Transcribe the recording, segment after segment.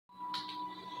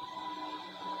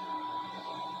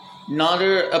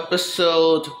another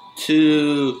episode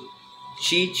to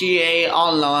GTA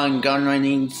Online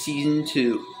Gunrunning Season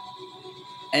 2.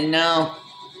 And now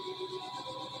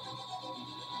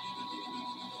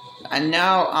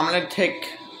I'm gonna take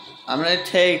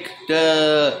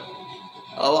the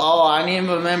I need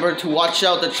to remember to watch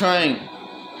out the train.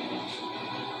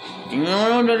 You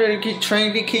know the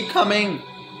train to keep coming.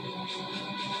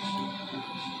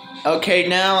 Okay,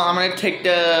 now I'm gonna take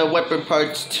the weapon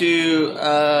parts to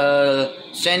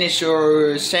Sandy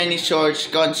Shore's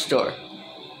gun store.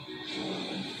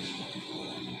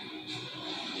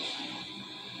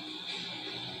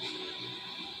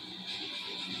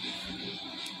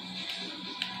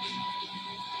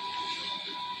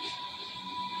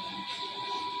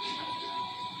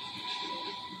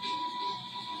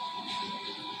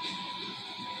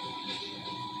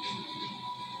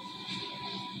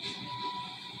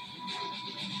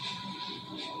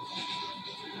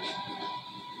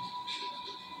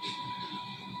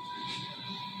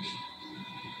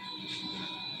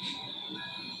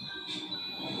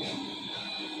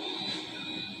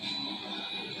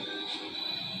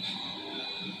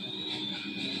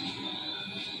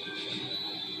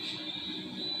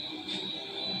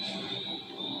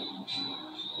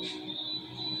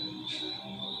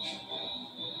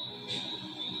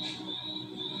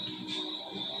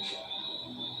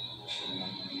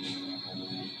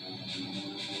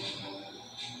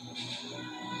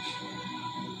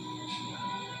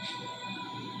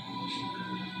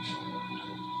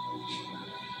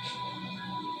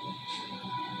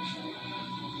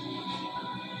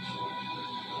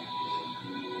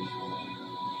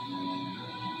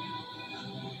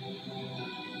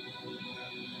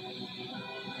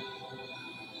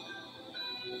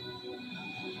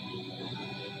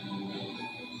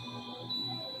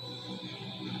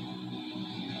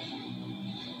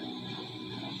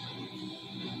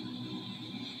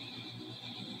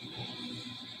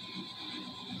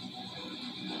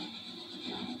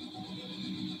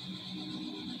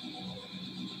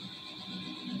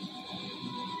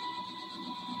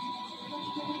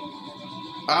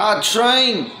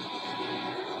 Train!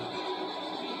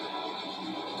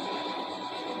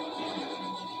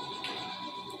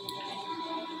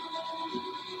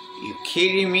 You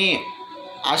kidding me?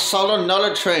 I saw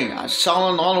another train. I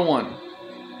saw another one.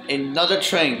 Another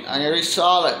train. I already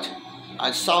saw it.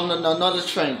 I saw another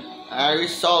train. I already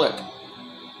saw it.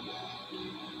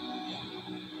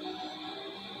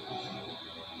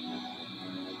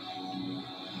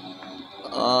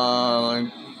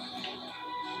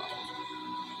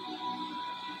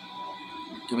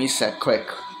 Give me a sec, quick.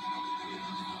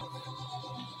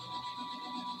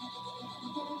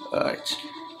 Alright.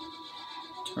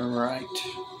 Turn right.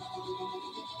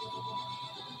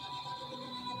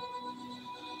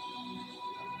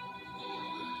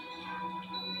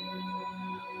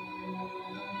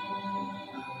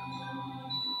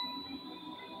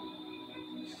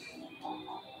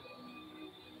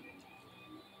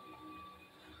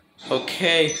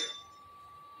 Okay.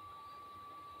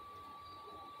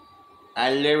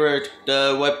 I delivered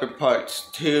the weapon parts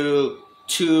to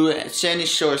Sandy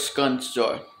Shore's gun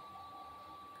store.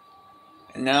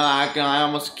 And now I can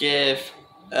almost give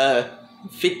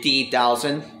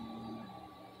 50,000.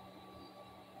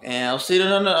 And I'll see you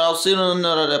in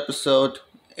another episode.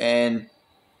 And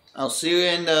I'll see you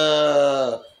in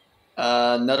the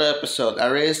another episode. I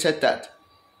already said that.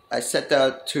 I said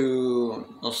that to.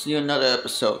 I'll see you in another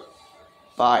episode.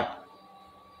 Bye.